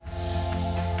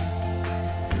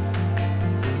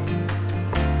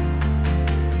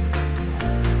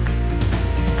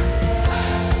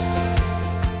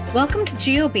Welcome to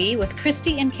GOB with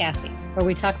Christy and Kathy, where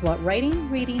we talk about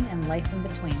writing, reading, and life in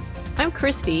between. I'm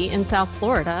Christy in South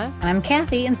Florida. And I'm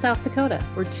Kathy in South Dakota.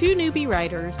 We're two newbie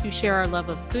writers who share our love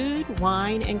of food,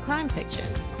 wine, and crime fiction.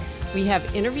 We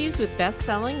have interviews with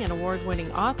best-selling and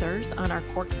award-winning authors on our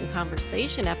Corks and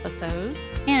Conversation episodes.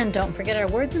 And don't forget our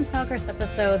Words in Progress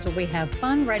episodes, where we have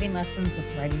fun writing lessons with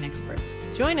writing experts.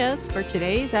 Join us for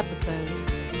today's episode.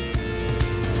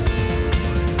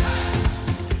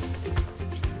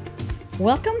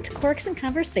 Welcome to Corks and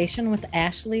Conversation with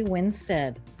Ashley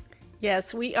Winstead.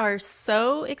 Yes, we are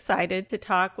so excited to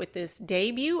talk with this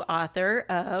debut author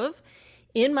of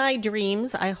In My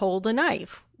Dreams, I Hold a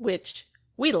Knife, which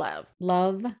we love.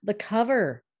 Love the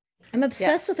cover. I'm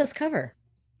obsessed with this cover.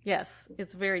 Yes,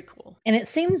 it's very cool. And it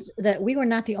seems that we were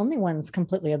not the only ones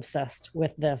completely obsessed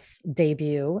with this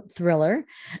debut thriller.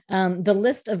 The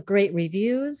list of great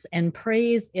reviews and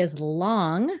praise is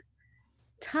long,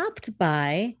 topped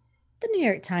by the New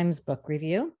York Times Book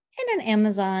Review and an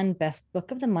Amazon Best Book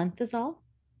of the Month is all.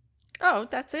 Oh,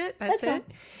 that's it? That's it?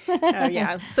 Oh,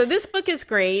 yeah. So this book is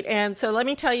great. And so let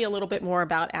me tell you a little bit more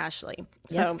about Ashley.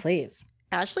 Yes, please.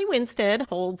 Ashley Winstead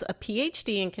holds a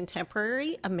PhD in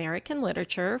Contemporary American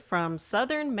Literature from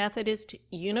Southern Methodist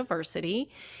University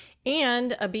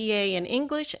and a BA in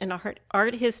English and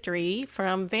Art History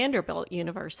from Vanderbilt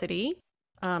University.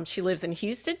 She lives in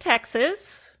Houston,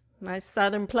 Texas. Nice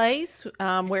southern place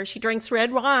where she drinks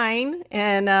red wine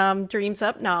and dreams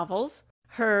up novels.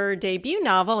 Her debut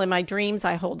novel, In My Dreams,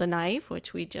 I Hold a Knife,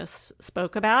 which we just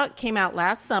spoke about, came out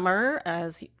last summer,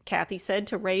 as Kathy said,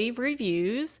 to rave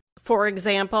reviews. For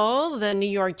example, the New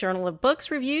York Journal of Books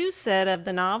review said of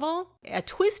the novel, a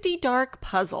twisty, dark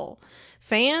puzzle.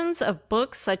 Fans of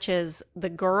books such as The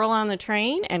Girl on the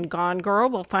Train and Gone Girl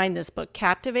will find this book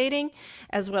captivating,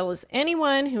 as well as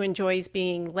anyone who enjoys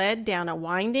being led down a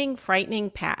winding, frightening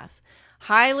path.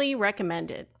 Highly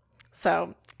recommended.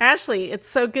 So, Ashley, it's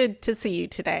so good to see you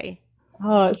today.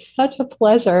 Oh, it's such a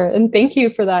pleasure. And thank you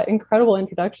for that incredible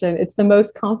introduction. It's the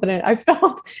most confident I've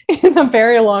felt in a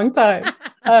very long time.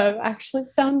 Actually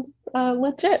sound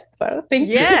legit. So thank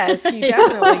you. Yes, you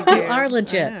definitely do. You are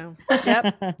legit.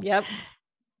 Yep.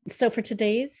 So for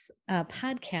today's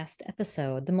podcast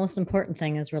episode, the most important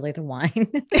thing is really the wine.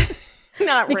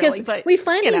 Not because really, but we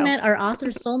finally met our author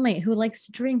soulmate who likes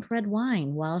to drink red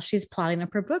wine while she's plotting up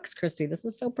her books. Christy, this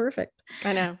is so perfect.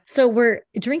 I know. So we're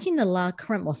drinking the La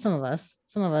Crema. Well, some of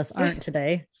us aren't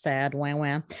today. Sad,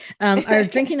 wah. Are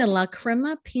drinking the La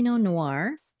Crema Pinot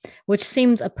Noir, which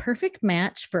seems a perfect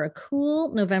match for a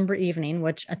cool November evening,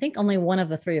 which I think only one of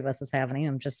the three of us is having.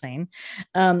 I'm just saying,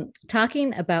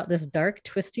 talking about this dark,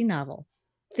 twisty novel.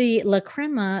 The La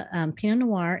Crema Pinot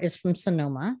Noir is from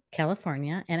Sonoma,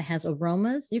 California, and it has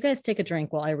aromas. You guys take a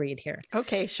drink while I read here.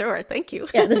 Okay, sure. Thank you.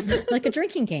 Yeah, this is like a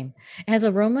drinking game. It has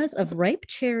aromas of ripe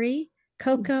cherry,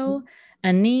 cocoa,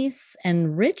 anise,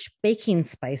 and rich baking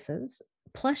spices,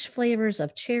 plush flavors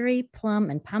of cherry, plum,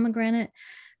 and pomegranate,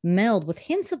 meld with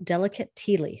hints of delicate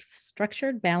tea leaf.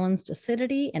 Structured, balanced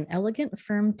acidity and elegant,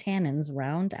 firm tannins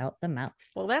round out the mouth.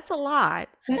 Well, that's a lot.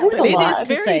 That is a lot.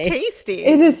 It is very tasty.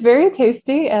 It is very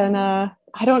tasty. And I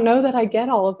don't know that I get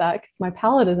all of that because my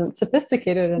palate isn't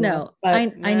sophisticated enough. No, I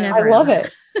never. I love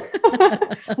it.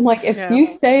 I'm like, if you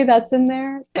say that's in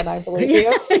there, then I believe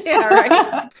you. Yeah,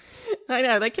 right. I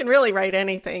know, they can really write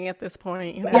anything at this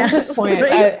point. You know? At this point.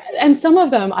 Right? And some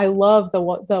of them, I love the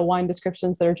wine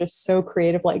descriptions that are just so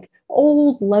creative, like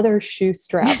old leather shoe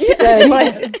straps. And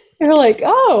like, you're like,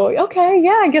 oh, okay,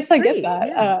 yeah, I guess I get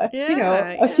that.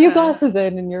 A few glasses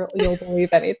in and you'll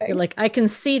believe anything. You're like, I can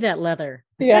see that leather.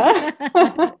 Yeah.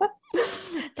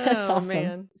 That's awesome.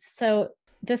 Man. So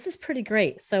this is pretty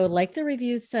great. So like the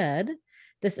review said,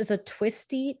 this is a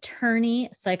twisty, turny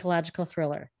psychological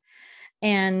thriller.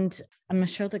 And I'm going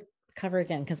to show the cover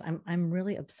again because I'm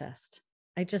really obsessed.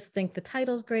 I just think the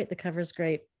title's great, the cover's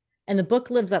great, and the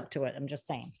book lives up to it. I'm just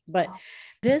saying. But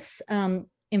this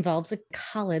involves a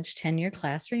college 10-year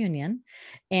class reunion,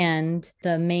 and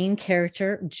the main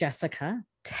character, Jessica,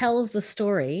 tells the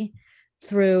story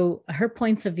through her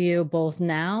points of view, both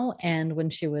now and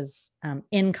when she was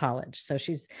in college.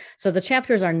 So the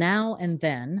chapters are now and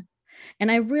then.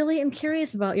 And I really am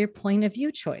curious about your point of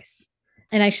view choice.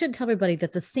 And I should tell everybody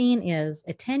that the scene is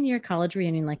a 10-year college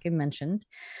reunion, like I mentioned.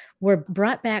 We're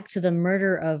brought back to the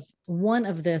murder of one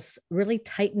of this really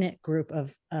tight-knit group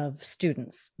of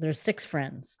students. There's 6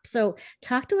 friends. So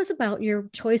talk to us about your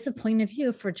choice of point of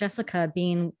view for Jessica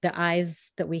being the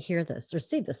eyes that we hear this or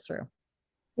see this through.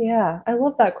 Yeah, I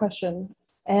love that question.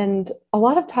 And a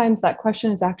lot of times that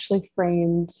question is actually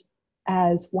framed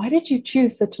as, why did you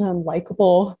choose such an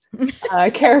unlikable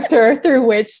character through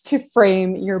which to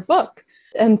frame your book?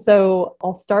 And so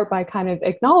I'll start by kind of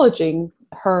acknowledging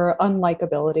her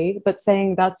unlikability, but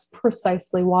saying that's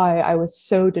precisely why I was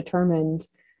so determined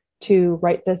to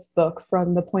write this book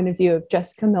from the point of view of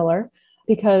Jessica Miller,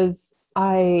 because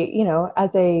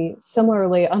as a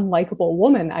similarly unlikable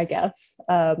woman, I guess,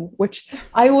 which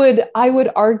I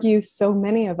would argue so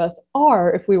many of us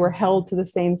are if we were held to the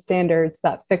same standards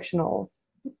that fictional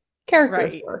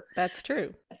characters were. That's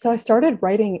true. So I started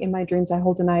writing In My Dreams I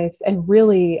Hold a Knife, and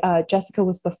really, Jessica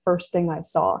was the first thing I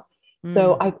saw.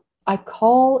 So I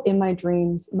call In My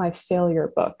Dreams my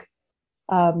failure book,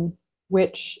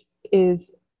 which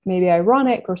is maybe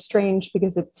ironic or strange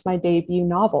because it's my debut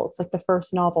novel. It's like the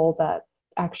first novel that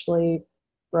actually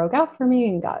broke out for me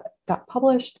and got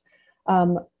published.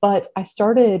 But I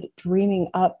started dreaming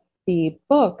up the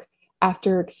book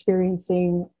after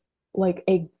experiencing like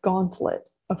a gauntlet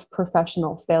of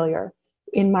professional failure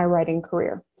in my writing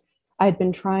career. I'd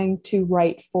been trying to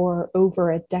write for over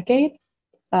a decade,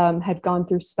 had gone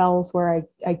through spells where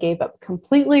I gave up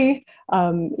completely,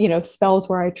 spells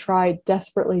where I tried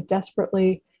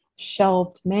desperately,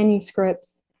 shelved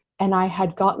manuscripts, and I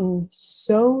had gotten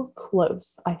so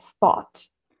close, I thought,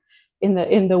 in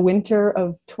the winter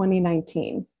of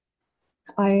 2019.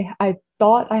 I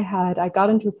thought I got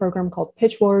into a program called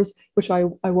Pitch Wars, which I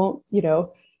won't,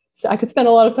 so I could spend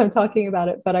a lot of time talking about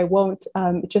it, but I won't.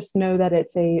 Just know that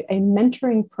it's a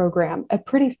mentoring program, a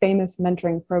pretty famous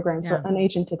mentoring program for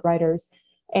unagented writers.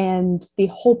 And the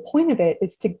whole point of it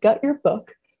is to gut your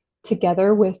book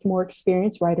together with more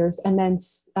experienced writers and then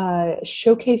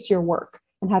showcase your work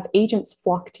and have agents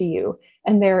flock to you.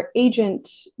 And their agent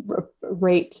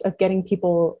rate of getting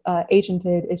people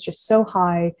agented is just so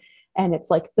high. And it's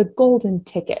like the golden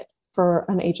ticket for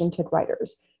unagented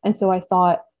writers. And so I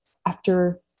thought,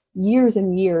 after years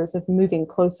and years of moving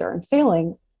closer and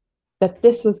failing, that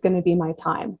this was going to be my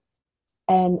time.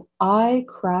 And I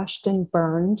crashed and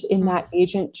burned in that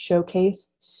agent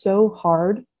showcase so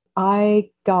hard. I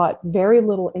got very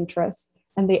little interest.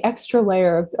 And the extra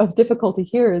layer of difficulty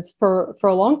here is for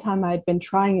a long time, I'd been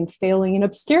trying and failing in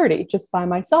obscurity just by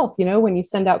myself. When you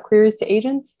send out queries to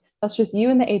agents, that's just you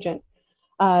and the agent.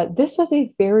 This was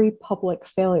a very public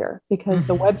failure because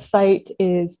the website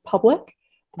is public.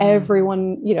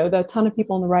 Everyone, the ton of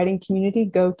people in the writing community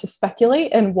go to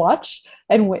speculate and watch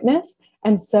and witness.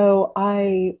 And so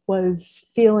I was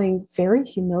feeling very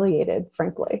humiliated,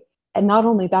 frankly. And not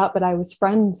only that, but I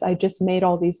just made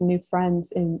all these new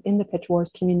friends in the Pitch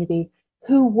Wars community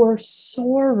who were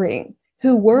soaring,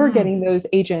 who were getting those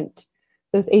agent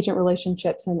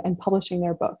relationships and publishing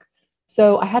their book.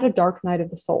 So I had a dark night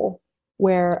of the soul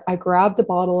where I grabbed a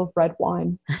bottle of red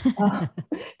wine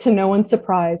to no one's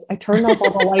surprise. I turned off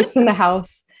all the lights in the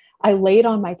house. I laid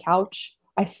on my couch.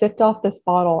 I sipped off this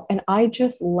bottle and I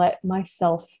just let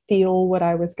myself feel what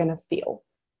I was going to feel.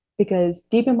 Because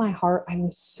deep in my heart, I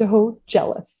was so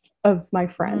jealous of my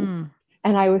friends.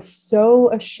 And I was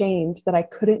so ashamed that I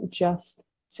couldn't just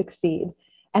succeed.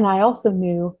 And I also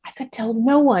knew I could tell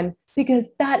no one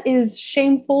because that is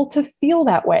shameful to feel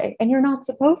that way. And you're not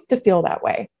supposed to feel that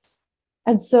way.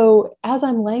 And so as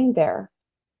I'm laying there,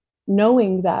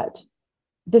 knowing that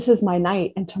this is my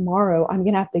night and tomorrow I'm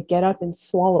going to have to get up and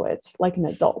swallow it like an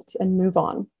adult and move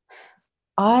on,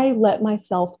 I let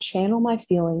myself channel my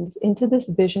feelings into this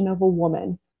vision of a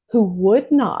woman who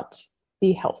would not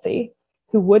be healthy,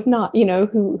 who would not,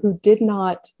 who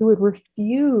would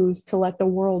refuse to let the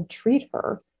world treat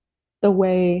her the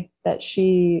way that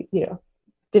she,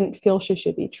 didn't feel she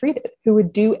should be treated, who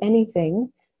would do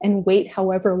anything and wait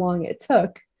however long it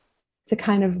took to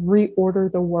kind of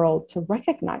reorder the world to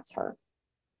recognize her.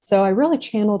 So I really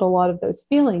channeled a lot of those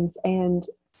feelings. And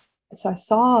so I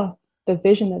saw the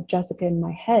vision of Jessica in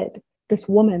my head, this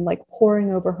woman like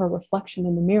poring over her reflection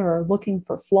in the mirror, looking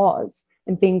for flaws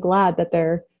and being glad that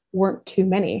there weren't too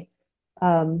many.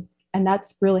 And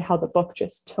that's really how the book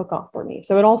just took off for me.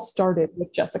 So it all started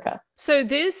with Jessica. So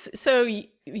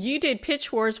you did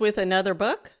Pitch Wars with another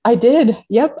book? I did.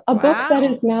 Yep. A book that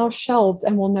is now shelved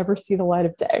and will never see the light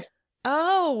of day.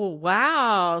 Oh,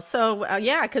 wow. So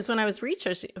because when I was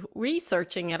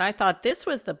researching it, I thought this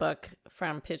was the book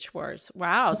from Pitch Wars.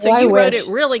 Wow. So you wrote it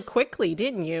really quickly,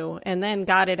 didn't you? And then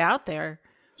got it out there.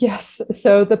 Yes.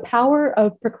 So the power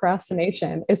of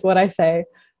procrastination is what I say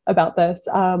about this.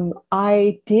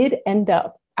 I did end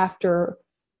up, after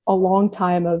a long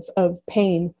time of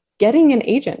pain, getting an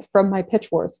agent from my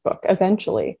Pitch Wars book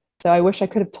eventually. So I wish I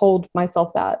could have told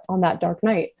myself that on that dark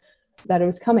night that it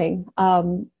was coming.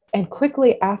 And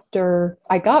quickly after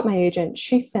I got my agent,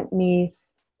 she sent me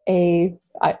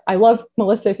I love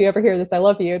Melissa. If you ever hear this, I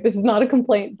love you. This is not a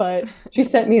complaint, but she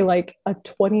sent me like a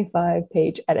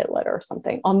 25-page edit letter or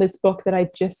something on this book that I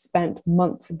just spent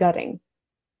months gutting.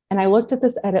 And I looked at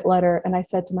this edit letter and I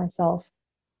said to myself,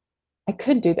 I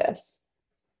could do this,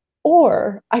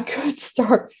 or I could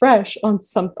start fresh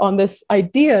on this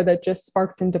idea that just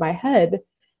sparked into my head,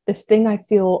 this thing I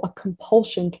feel a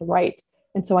compulsion to write.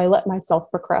 And so I let myself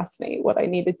procrastinate what I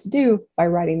needed to do by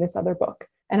writing this other book.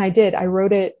 And I did. I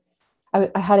wrote it.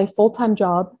 I had a full-time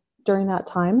job during that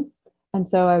time. And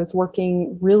so I was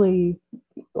working really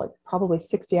like probably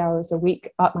 60 hours a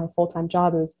week at my full-time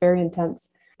job. It was very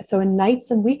intense. So in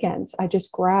nights and weekends, I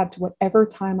just grabbed whatever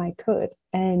time I could.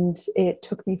 And it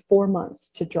took me 4 months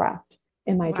to draft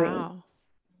in my dreams,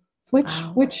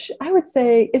 which I would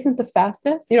say isn't the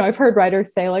fastest. I've heard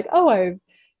writers say like, oh,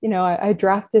 I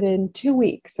drafted in 2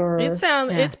 weeks, or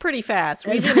it's pretty fast.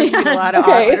 We need a lot of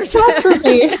authors. It's not for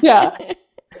me. Yeah.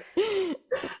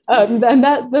 And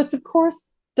that's of course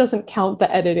doesn't count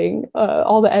the editing,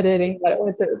 all the editing that it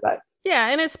went through, but yeah,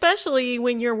 and especially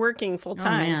when you're working full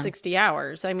time, 60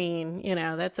 hours. I mean,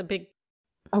 that's a big.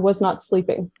 I was not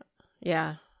sleeping.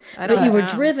 Yeah, but you were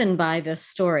driven by this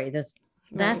story.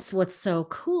 That's what's so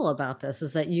cool about this,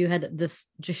 is that you had this.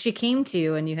 She came to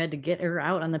you, and you had to get her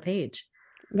out on the page.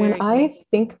 When I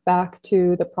think back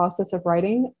to the process of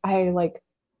writing,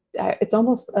 it's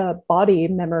almost a body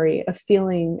memory, a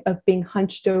feeling of being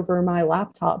hunched over my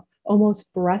laptop,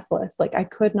 almost breathless. Like I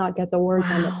could not get the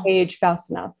words on the page fast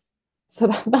enough. So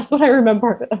that's what I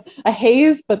remember. A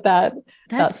haze, but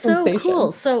that's so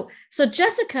cool. So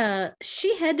Jessica,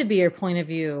 she had to be your point of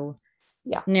view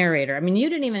narrator. I mean, you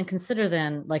didn't even consider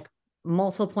then like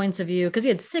multiple points of view, because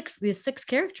you had these six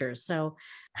characters. So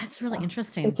that's really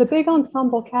interesting. It's a big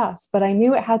ensemble cast, but I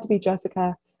knew it had to be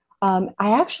Jessica.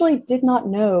 I actually did not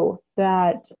know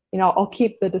that, I'll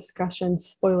keep the discussion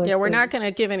spoilers. Yeah, we're not going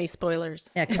to give any spoilers.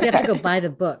 Yeah, because you have to go buy the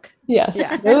book. Yes,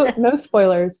 no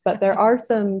spoilers, but there are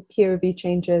some POV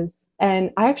changes.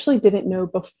 And I actually didn't know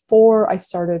before I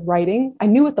started writing. I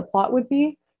knew what the plot would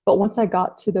be, but once I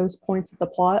got to those points of the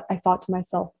plot, I thought to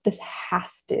myself, this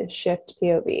has to shift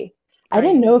POV. Right. I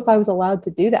didn't know if I was allowed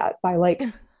to do that by the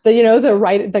contract.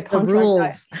 The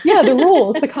rules. The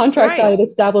rules, the contract I had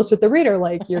established with the reader,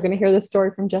 like you're going to hear the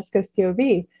story from Jessica's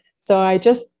POV. So I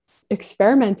just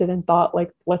experimented and thought, like,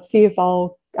 let's see if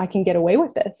I can get away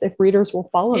with this, if readers will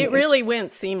follow me. It really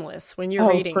went seamless when you're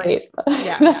reading. Great.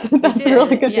 Yeah, that's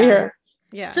really good to hear.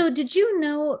 Yeah. So did you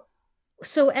know?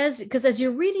 So as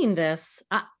you're reading this,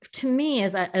 to me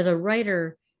as a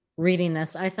writer reading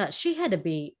this, I thought she had to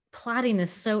be plotting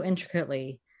this so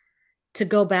intricately to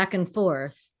go back and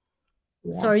forth.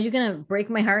 Yeah. So are you going to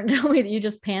break my heart and tell me that you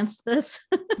just pantsed this?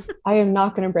 I am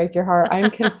not going to break your heart.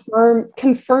 I'm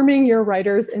confirming your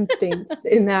writer's instincts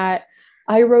in that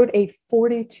I wrote a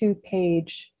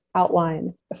 42-page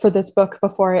outline for this book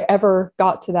before I ever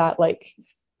got to that,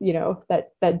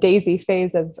 that daisy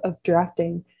phase of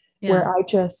drafting, where I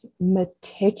just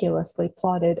meticulously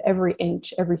plotted every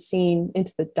inch, every scene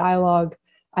into the dialogue.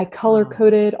 I color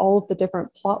coded all of the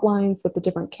different plot lines with the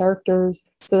different characters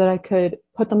so that I could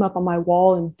put them up on my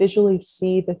wall and visually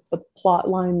see the plot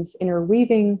lines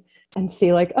interweaving and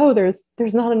see like, oh, there's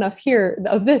not enough here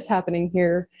of this happening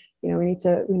here. We need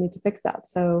to fix that.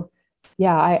 So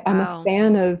I'm a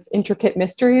fan of intricate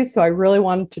mysteries. So I really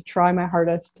wanted to try my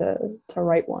hardest to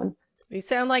write one. You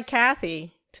sound like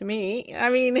Kathy to me. I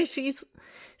mean,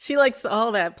 she likes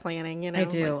all that planning, I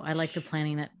do. I like the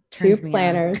planning that turns Two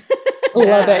planners.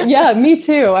 Love it. Yeah, me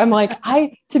too. I'm like,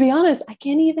 to be honest, I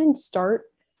can't even start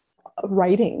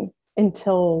writing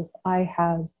until I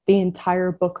have the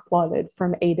entire book plotted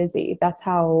from A to Z. That's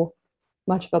how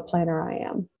much of a planner I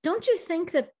am. Don't you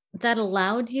think that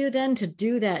allowed you then to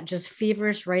do that just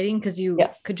feverish writing, because you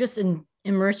could just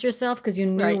immerse yourself because you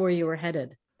knew where you were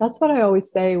headed? That's what I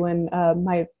always say when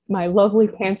my lovely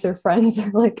pantser friends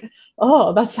are like,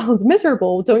 oh, that sounds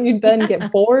miserable. Don't you then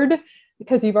get bored?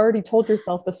 Because you've already told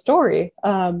yourself the story.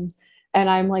 And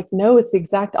I'm like, no, it's the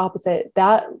exact opposite.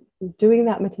 That doing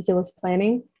that meticulous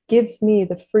planning gives me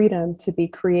the freedom to be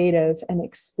creative and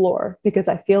explore, because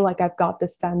I feel like I've got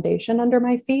this foundation under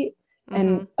my feet.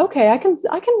 And okay, I can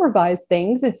revise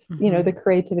things if the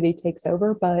creativity takes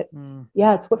over, but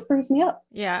it's what frees me up.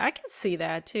 Yeah, I can see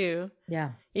that too.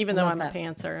 Yeah. Even though I'm a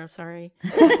pantser, I'm sorry.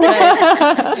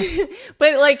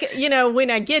 But like,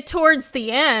 when I get towards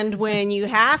the end, when you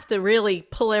have to really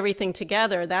pull everything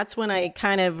together, that's when I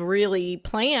kind of really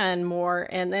plan more.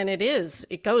 And then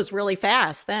it goes really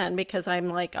fast then, because I'm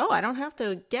like, oh, I don't have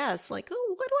to guess like,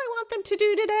 oh, what do I want them to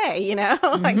do today?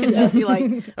 I can just be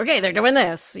like, okay, they're doing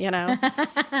this,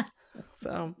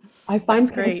 So I find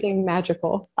pantsing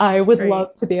magical. I would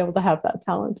love to be able to have that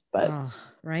talent, but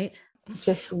right.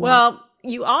 Just well,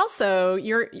 you also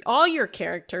all your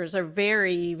characters are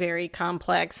very, very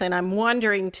complex, and I'm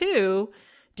wondering too,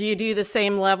 do you do the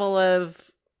same level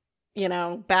of,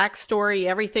 backstory,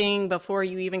 everything before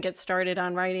you even get started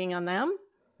on writing on them?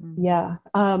 Yeah.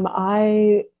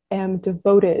 I am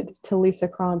devoted to Lisa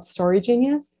Cron's Story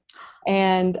Genius.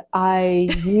 And I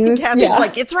use Kathy's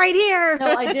like, it's right here.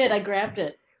 No, I did. I grabbed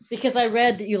it because I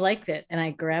read that you liked it and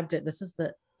I grabbed it.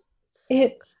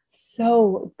 It's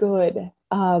so good.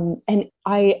 And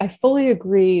I fully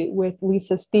agree with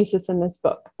Lisa's thesis in this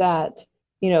book that,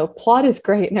 plot is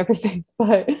great and everything,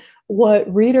 but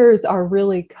what readers are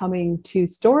really coming to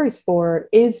stories for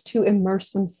is to immerse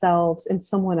themselves in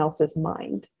someone else's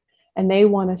mind. And they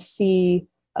want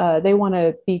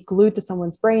to be glued to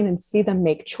someone's brain and see them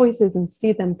make choices and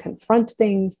see them confront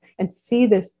things and see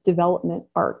this development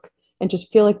arc and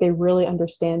just feel like they really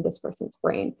understand this person's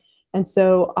brain. And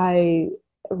so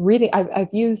I've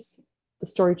used the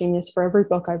Story Genius for every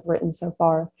book I've written so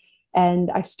far.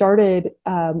 And I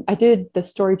did the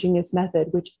Story Genius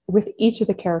method, which with each of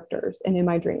the characters and in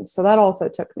my dreams. So that also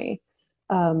took me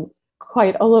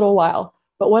quite a little while.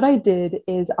 But what I did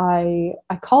is I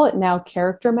call it now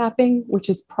character mapping, which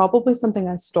is probably something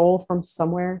I stole from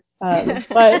somewhere. But,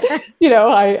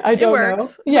 I don't know.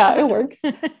 Yeah, it works.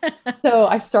 So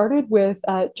I started with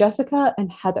Jessica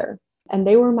and Heather, and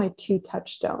they were my two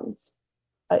touchstones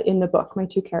in the book, my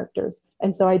two characters.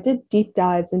 And so I did deep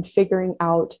dives in figuring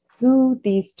out who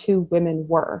these two women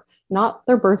were, not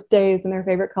their birthdays and their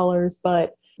favorite colors,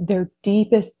 but their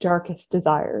deepest, darkest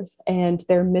desires and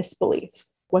their misbeliefs,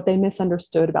 what they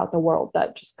misunderstood about the world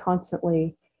that just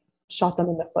constantly shot them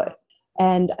in the foot.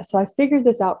 And so I figured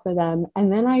this out for them.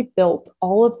 And then I built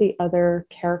all of the other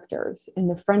characters in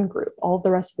the friend group, all of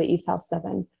the rest of the East House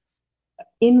 7,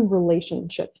 in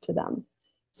relationship to them.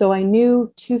 So I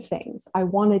knew two things. I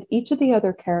wanted each of the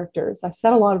other characters, I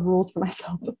set a lot of rules for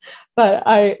myself, but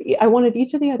I wanted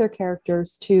each of the other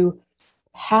characters to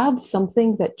have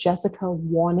something that Jessica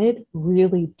wanted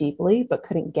really deeply, but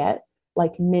couldn't get,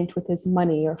 like Mint with his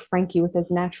money or Frankie with his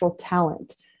natural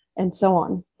talent and so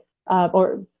on,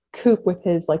 or Coop with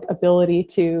his ability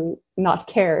to not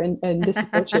care and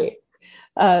disassociate.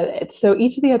 So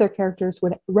each of the other characters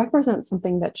would represent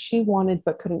something that she wanted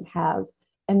but couldn't have.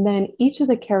 And then each of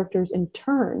the characters in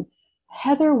turn,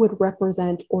 Heather would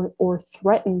represent or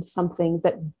threaten something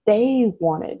that they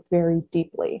wanted very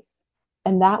deeply.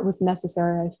 And that was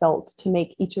necessary, I felt, to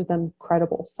make each of them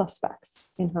credible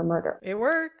suspects in her murder. It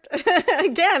worked.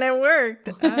 Again, it worked.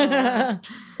 Oh.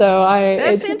 So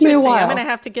That's interesting. I'm going to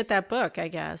have to get that book, I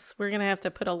guess. We're going to have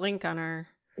to put a link on our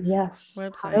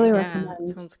website. Highly recommend.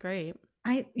 That sounds great.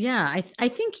 I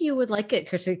think you would like it,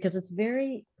 Christy, because it's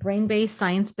very brain-based,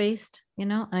 science-based,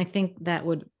 and I think that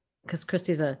would, because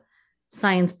Christy's a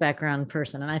science background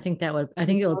person, and I think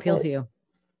it'll appeal to you.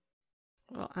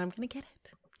 Well, I'm going to get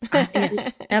it.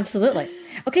 Yes, absolutely.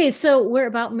 Okay, so we're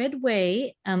about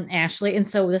midway, Ashley. And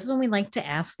so this is when we like to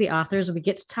ask the authors, we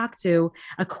get to talk to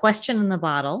a question in the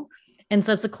bottle. And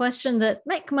so it's a question that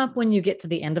might come up when you get to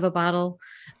the end of a bottle.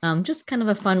 Just kind of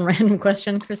a fun random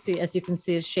question. Christy, as you can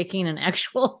see, is shaking an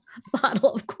actual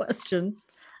bottle of questions.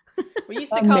 We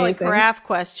used to call it craft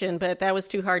question, but that was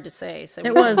too hard to say. So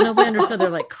it was. Nobody understood. They're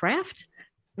like, craft?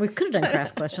 We could have done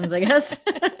craft questions, I guess.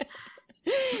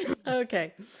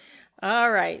 Okay.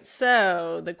 All right.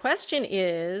 So the question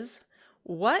is,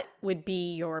 what would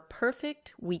be your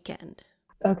perfect weekend?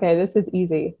 Okay, this is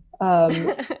easy.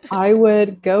 I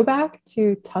would go back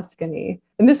to Tuscany.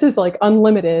 And this is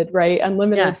unlimited, right?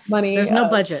 Unlimited money. There's no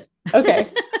budget.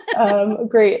 Okay.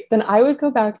 Great. Then I would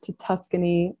go back to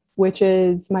Tuscany, which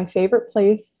is my favorite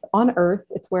place on earth.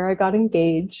 It's where I got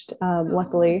engaged,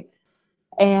 luckily.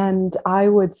 And I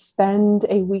would spend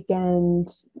a weekend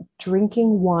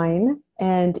drinking wine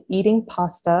and eating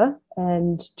pasta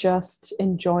and just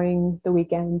enjoying the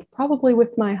weekend, probably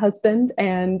with my husband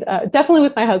and definitely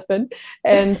with my husband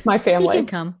and my family. He can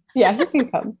come. Yeah, he can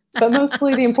come. But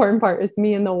mostly the important part is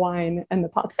me and the wine and the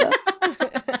pasta.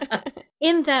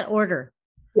 In that order.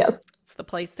 Yes. It's the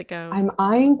place to go. I'm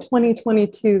eyeing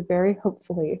 2022 very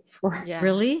hopefully.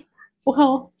 Really?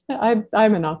 Well, I'm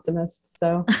an optimist,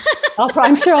 so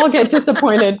I'm sure I'll get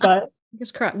disappointed, but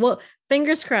fingers crossed. Well,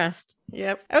 fingers crossed.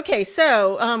 Yep. Okay,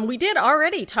 so we did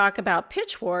already talk about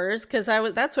pitch wars because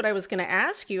that's what I was going to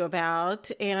ask you about,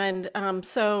 and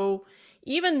so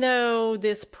even though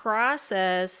this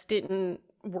process didn't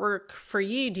work for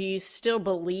you, do you still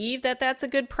believe that that's a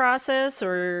good process,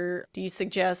 or do you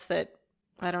suggest that,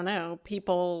 I don't know,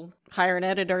 people hire an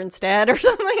editor instead or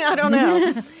something? I don't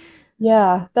know.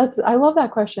 Yeah, I love that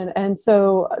question. And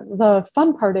so the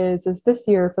fun part is this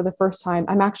year for the first time,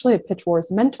 I'm actually a Pitch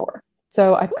Wars mentor.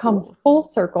 So I've come full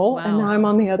circle and now I'm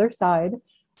on the other side.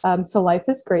 So life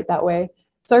is great that way.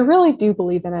 So I really do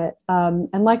believe in it.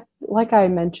 And like I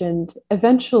mentioned,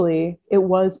 eventually it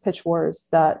was Pitch Wars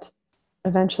that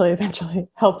eventually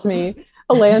helped me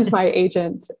land my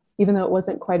agent, even though it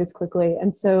wasn't quite as quickly.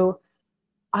 And so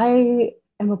I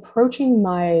am approaching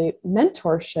my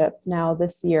mentorship now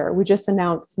this year. We just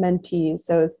announced mentees,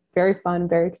 so it's very fun,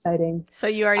 very exciting. So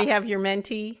you already have your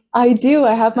mentee? I do.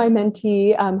 I have my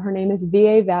mentee. Her name is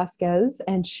V.A. Vasquez,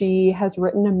 and she has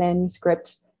written a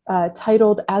manuscript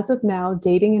titled As of Now,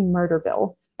 Dating in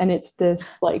Murderville. And it's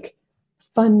this like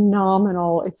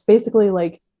phenomenal, it's basically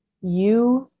like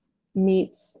You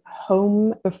meets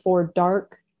Home Before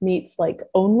Dark meets like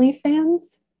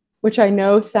OnlyFans, which I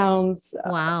know sounds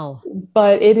wow,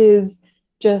 but it is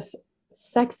just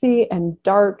sexy and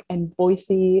dark and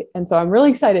voicey. And so I'm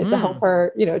really excited to help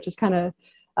her, just kind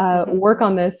of work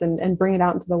on this and bring it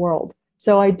out into the world.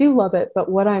 So I do love it. But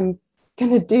what I'm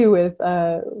going to do with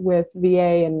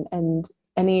VA and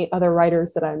any other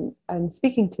writers that I'm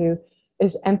speaking to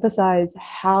is emphasize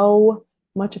how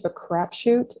much of a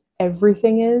crapshoot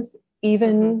everything is,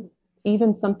 even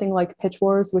something like Pitch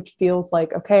Wars, which feels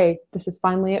like, okay, this is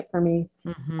finally it for me.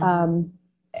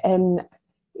 And,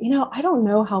 I don't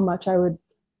know how much I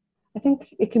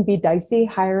think it can be dicey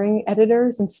hiring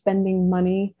editors and spending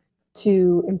money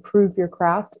to improve your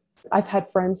craft. I've had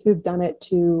friends who've done it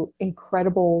to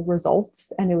incredible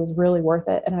results and it was really worth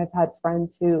it. And I've had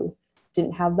friends who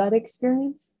didn't have that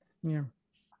experience. Yeah.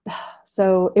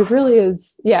 So it really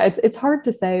is, it's hard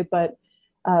to say, but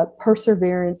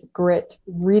perseverance, grit,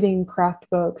 reading craft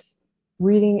books,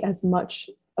 reading as much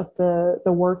of the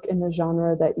work in the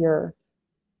genre that you're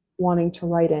wanting to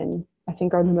write in, I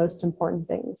think are the most important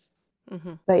things.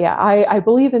 But yeah, I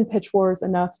believe in Pitch Wars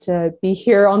enough to be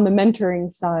here on the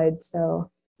mentoring side.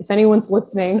 So if anyone's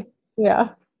listening, yeah.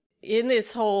 In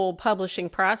this whole publishing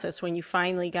process, when you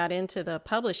finally got into the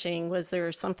publishing, was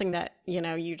there something that,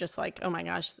 you just like, oh my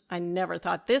gosh, I never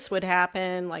thought this would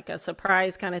happen, like a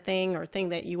surprise kind of thing, or thing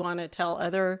that you want to tell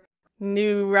other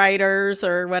new writers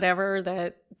or whatever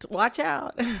that watch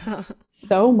out?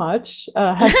 So much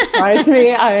has surprised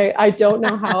me. I don't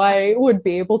know how I would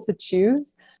be able to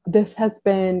choose. This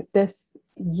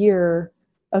year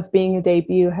of being a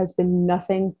debut has been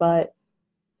nothing but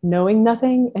knowing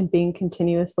nothing and being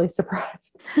continuously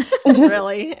surprised. And just,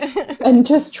 really? And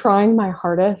just trying my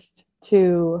hardest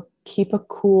to keep a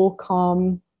cool,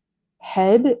 calm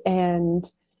head. And,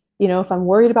 if I'm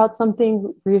worried about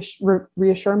something,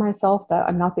 reassure myself that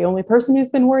I'm not the only person who's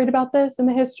been worried about this in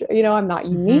the history. I'm not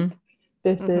unique.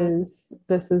 This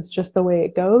is just the way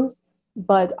it goes.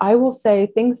 But I will say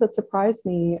things that surprised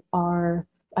me are,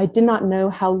 I did not know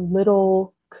how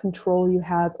little control you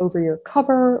have over your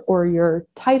cover or your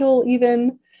title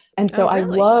even. And so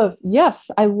really?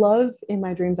 I love In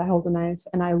My Dreams I Hold a Knife,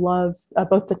 and I love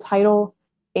both the title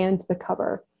and the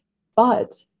cover.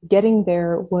 But getting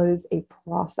there was a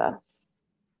process,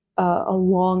 a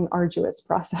long, arduous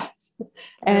process.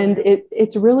 And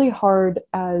it's really hard,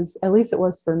 at least it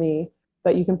was for me,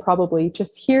 but you can probably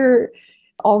just hear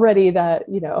already that,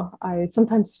 I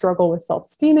sometimes struggle with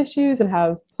self-esteem issues and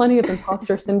have plenty of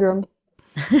imposter syndrome.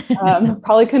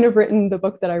 Probably couldn't have written the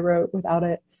book that I wrote without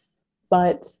it.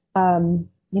 But,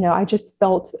 I just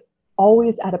felt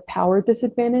always at a power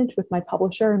disadvantage with my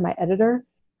publisher and my editor,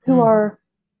 who are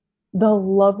the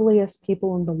loveliest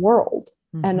people in the world.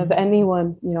 And of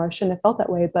anyone, I shouldn't have felt that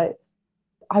way, but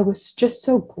I was just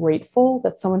so grateful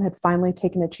that someone had finally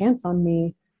taken a chance on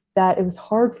me, that it was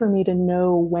hard for me to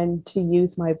know when to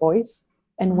use my voice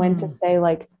and when to say,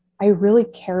 like, I really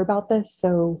care about this.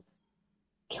 So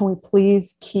can we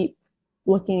please keep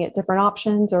looking at different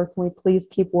options, or can we please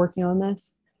keep working on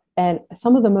this? And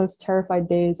some of the most terrified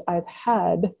days I've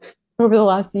had over the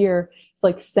last year, it's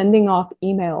like sending off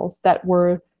emails that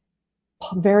were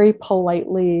very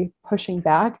politely pushing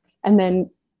back, and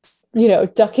then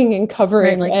ducking and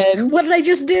covering. Right, like, and what did I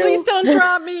just do? Please don't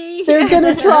drop me. They're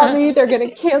gonna drop me. They're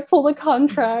gonna cancel the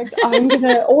contract.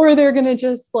 Or they're gonna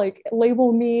just like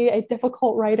label me a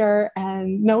difficult writer,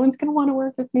 and no one's gonna want to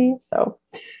work with me. So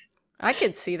I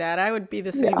could see that. I would be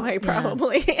the same way,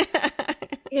 probably.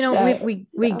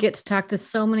 We get to talk to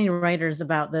so many writers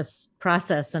about this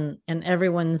process, and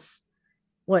everyone's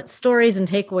stories and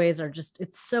takeaways are just,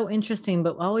 it's so interesting.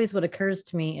 But always what occurs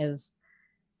to me is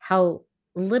how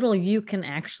little you can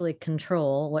actually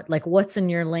control, what's in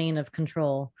your lane of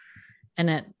control.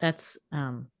 And that's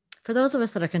for those of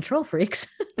us that are control freaks,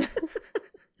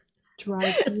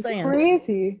 drives me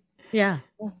crazy. Yeah.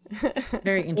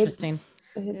 Very interesting.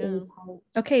 It is.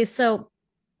 Okay, so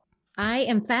I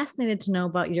am fascinated to know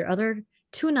about your other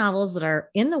two novels that are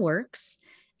in the works.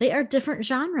 They are different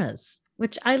genres,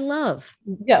 which I love.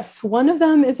 Yes, one of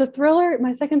them is a thriller,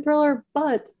 my second thriller,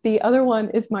 but the other one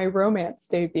is my romance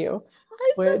debut.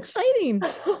 Oh, it's so exciting.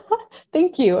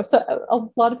 Thank you. So a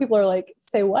lot of people are like,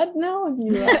 say what now?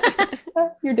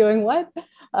 You're doing what?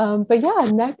 But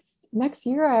yeah, next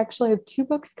year I actually have two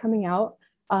books coming out.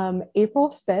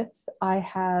 April 5th, I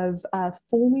have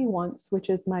Fool Me Once, which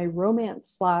is my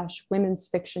romance / women's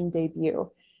fiction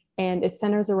debut. And it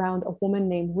centers around a woman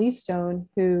named Lee Stone,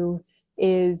 who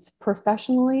is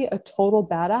professionally a total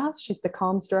badass. She's the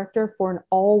comms director for an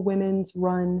all women's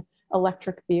run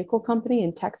electric vehicle company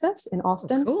in Texas, in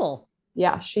Austin. Oh, cool.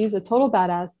 Yeah, she's a total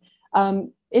badass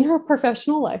in her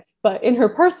professional life, but in her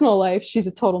personal life, she's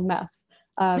a total mess.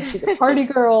 She's a party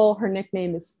girl. Her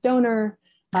nickname is Stoner.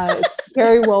 It's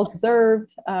very well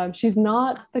deserved. She's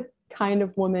not the kind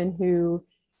of woman who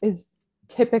is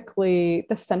typically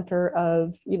the center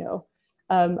of,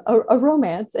 a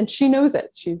romance, and she knows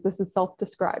it. This is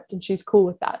self-described, and she's cool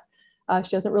with that.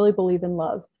 She doesn't really believe in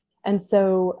love, and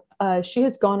so she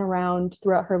has gone around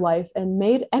throughout her life and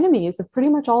made enemies of pretty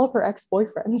much all of her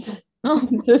ex-boyfriends.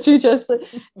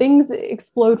 Things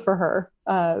explode for her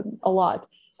a lot,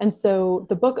 and so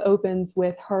the book opens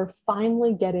with her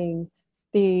finally getting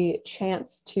the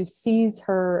chance to seize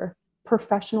her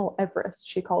professional Everest,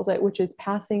 she calls it, which is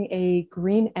passing a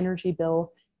green energy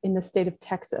bill in the state of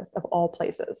Texas, of all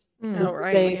places. So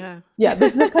right, yeah,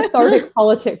 this is a cathartic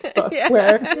politics book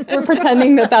where we're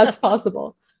pretending that that's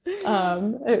possible.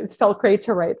 It felt great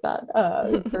to write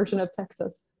that version of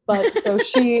Texas. But so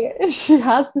she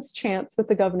has this chance with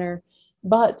the governor,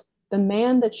 but the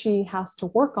man that she has to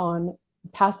work on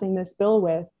passing this bill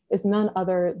with is none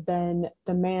other than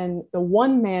the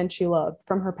one man she loved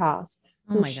from her past,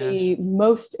 who she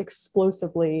most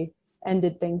explosively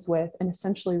ended things with and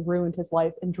essentially ruined his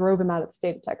life and drove him out of the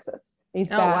state of Texas. He's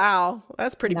back. Wow,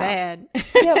 that's pretty bad.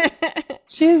 Yep.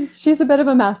 She's a bit of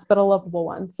a mess, but a lovable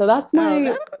one. So that's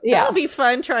my that'll be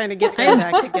fun trying to get them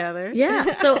back together.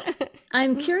 Yeah. So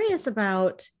I'm curious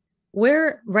about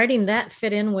where writing that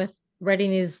fit in with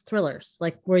writing these thrillers.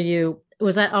 Like,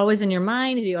 was that always in your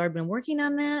mind? Have you already been working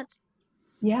on that?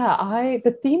 Yeah,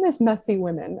 the theme is messy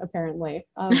women, apparently.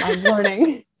 I'm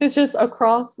learning. It's just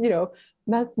across,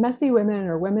 messy women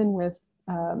or women with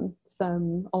a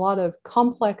lot of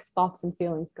complex thoughts and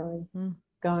feelings going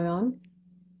on.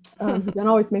 Who don't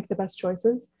always make the best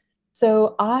choices.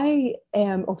 So I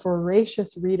am a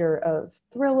voracious reader of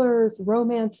thrillers,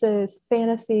 romances,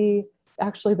 fantasy.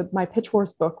 Actually, my Pitch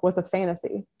Wars book was a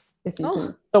fantasy.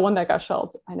 The one that got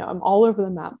shelved. I know, I'm all over the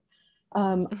map.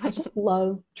 I just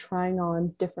love trying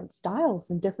on different styles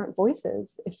and different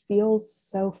voices. It feels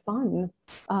so fun.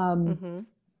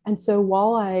 And so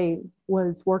while I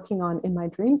was working on In My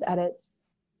Dreams edits,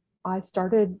 I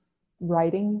started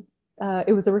writing.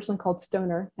 It was originally called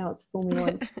Stoner. Now it's Fool Me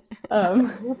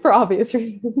Once, for obvious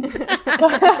reasons,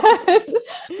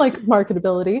 like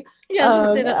marketability. Yeah, I was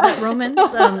gonna say that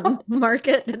romance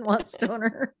market didn't want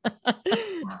Stoner.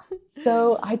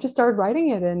 So I just started writing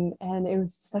it, and it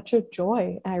was such a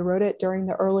joy. And I wrote it during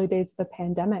the early days of the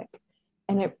pandemic,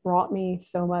 and it brought me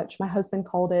so much. My husband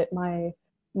called it my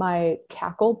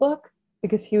cackle book,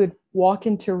 because he would walk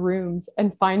into rooms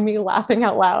and find me laughing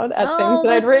out loud at things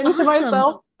that I'd written to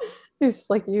myself. He's just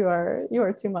like, you are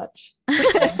too much.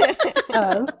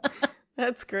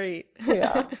 That's great.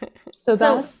 Yeah. So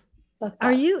that's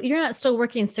that. You're not still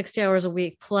working 60 hours a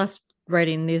week plus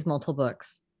writing these multiple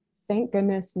books? Thank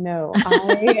goodness, no.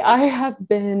 I have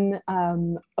been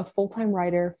a full-time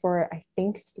writer for, I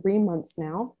think, 3 months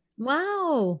now.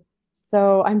 Wow.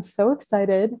 So I'm so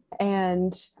excited,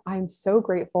 and I'm so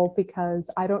grateful, because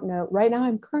I don't know, right now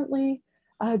I'm currently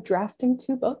drafting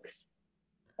 2 books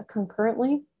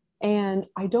concurrently, and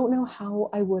I don't know how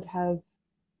I would have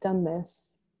done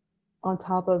this on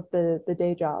top of the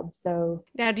day job. So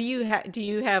now, do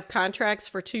you have contracts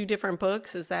for 2 different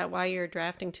books? Is that why you're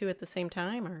drafting 2 at the same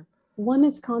time, or? One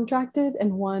is contracted,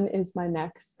 and one is my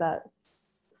next that,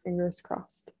 fingers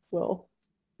crossed, will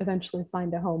eventually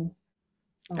find a home.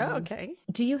 Okay.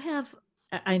 Do you have,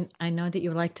 I know that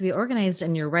you like to be organized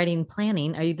in your writing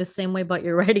planning. Are you the same way about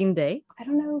your writing day? I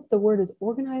don't know if the word is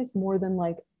organized, more than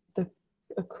like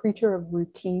a creature of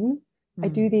routine. I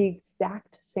do the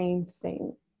exact same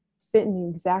thing, sit in the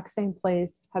exact same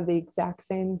place, have the exact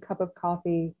same cup of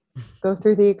coffee, go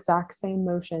through the exact same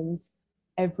motions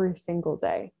every single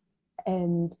day.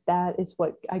 And that is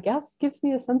what I guess gives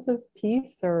me a sense of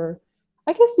peace, or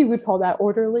I guess you would call that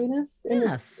orderliness in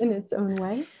its own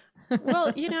way.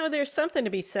 Well, there's something to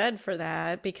be said for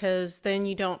that, because then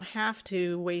you don't have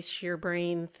to waste your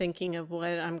brain thinking of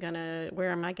where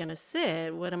am I gonna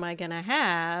sit? What am I gonna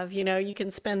have? You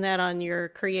can spend that on your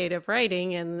creative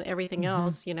writing and everything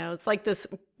else. It's like this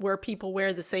where people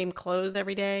wear the same clothes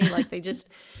every day. Like they just,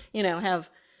 have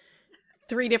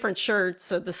 3 different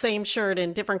shirts of the same shirt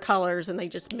in different colors, and they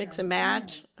just mix and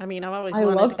match. I mean, I've always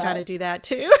wanted to kind of do that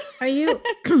too. Are you,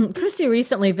 Christy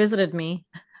recently visited me.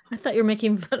 I thought you were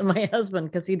making fun of my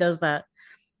husband because he does that.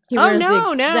 He wears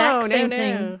the exact same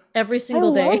thing every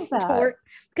single day to work,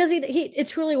 because it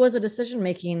truly was a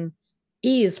decision-making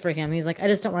ease for him. He's like, I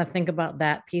just don't want to think about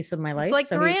that piece of my life. It's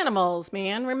like we're animals,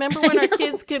 man. Remember when our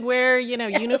kids could wear,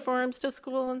 uniforms to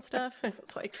school and stuff?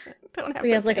 It's like, don't have.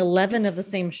 He has like 11 of the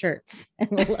same shirts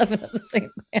and 11 of the same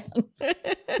pants.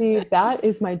 See, that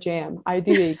is my jam. I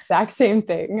do the exact same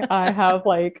thing. I have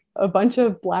like a bunch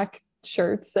of black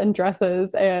shirts and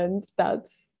dresses, and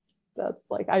that's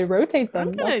like I rotate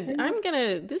them.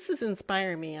 This is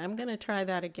inspiring me. I'm gonna try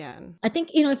that again. I think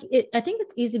I think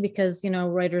it's easy because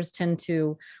writers tend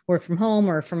to work from home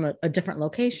or from a different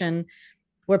location,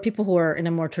 where people who are in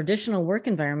a more traditional work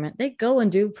environment, they go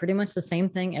and do pretty much the same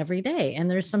thing every day,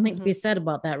 and there's something to be said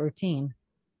about that routine.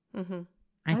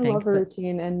 I love a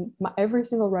routine, and every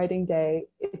single writing day,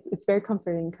 it's very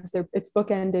comforting because it's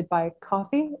bookended by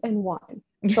coffee and wine.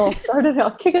 So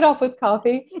I'll kick it off with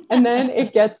coffee, and then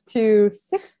it gets to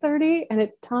 6:30, and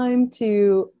it's time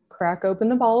to crack open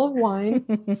the bottle of wine,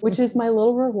 which is my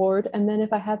little reward. And then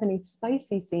if I have any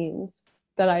spicy scenes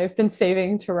that I have been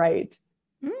saving to write,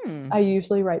 I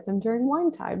usually write them during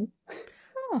wine time.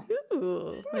 Oh,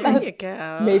 ooh, there you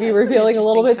go. Maybe that's revealing a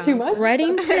little bit too much.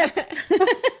 Writing tip.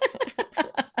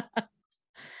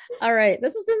 All right.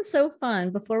 This has been so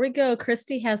fun. Before we go,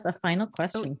 Christy has a final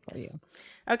question for you.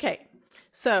 Okay.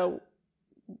 So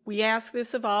we ask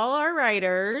this of all our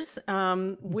writers.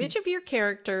 Which of your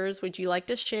characters would you like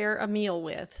to share a meal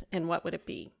with, and what would it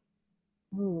be?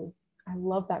 Ooh, I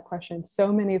love that question.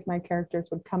 So many of my characters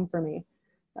would come for me.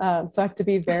 So I have to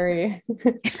be very...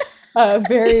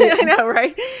 very I know,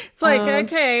 right? It's like,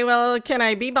 okay, well, can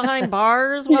I be behind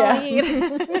bars while we eat?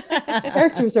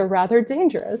 Characters are rather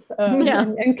dangerous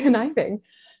and conniving.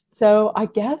 So I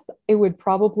guess it would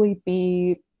probably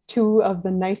be 2 of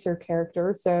the nicer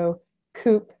characters. So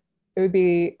Coop,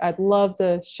 I'd love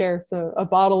to share a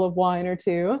bottle of wine or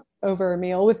 2 over a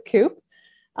meal with Coop.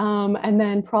 And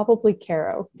then probably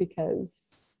Caro,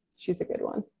 because she's a good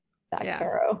one.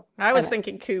 Caro. I was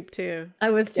thinking Coop too. I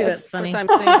was too. It's funny. I'm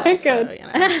single, so,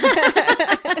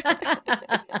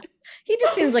 He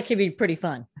just seems like he'd be pretty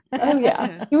fun. Oh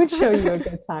yeah, he would show you a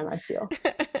good time, I feel.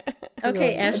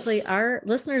 Okay, Ashley, our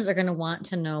listeners are going to want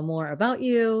to know more about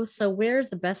you. So where's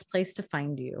the best place to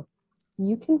find you?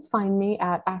 You can find me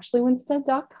at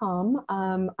ashleywinstead.com.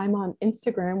 I'm on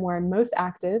Instagram, where I'm most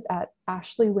active, at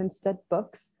Ashley Winstead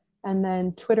Books, and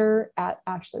then Twitter at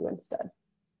Ashley Winstead.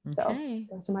 Okay.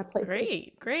 So those are my places.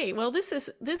 Great. Well, this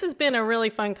has been a really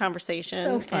fun conversation.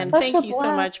 So fun. And thank you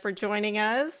so much for joining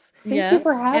us. Thank you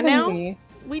for having me.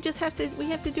 We just have to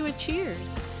do a cheers.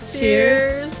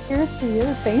 Cheers. Cheers to you.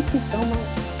 Thank you so much.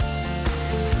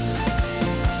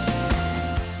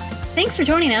 Thanks for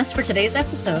joining us for today's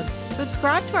episode.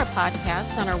 Subscribe to our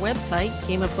podcast on our website,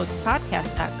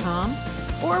 gameofbookspodcast.com,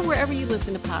 or wherever you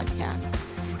listen to podcasts.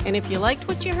 And if you liked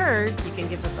what you heard, you can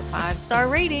give us a 5-star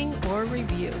rating or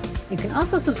review. You can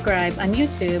also subscribe on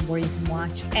YouTube, where you can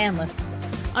watch and listen.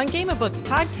 On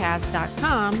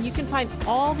gameofbookspodcast.com, you can find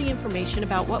all the information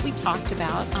about what we talked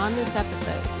about on this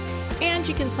episode. And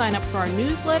you can sign up for our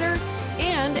newsletter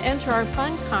and enter our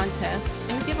fun contests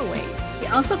and giveaways. We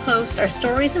also post our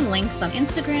stories and links on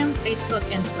Instagram, Facebook,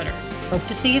 and Twitter. Hope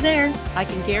to see you there. I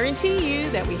can guarantee you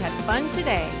that we had fun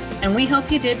today. And we hope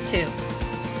you did too.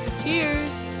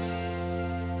 Cheers.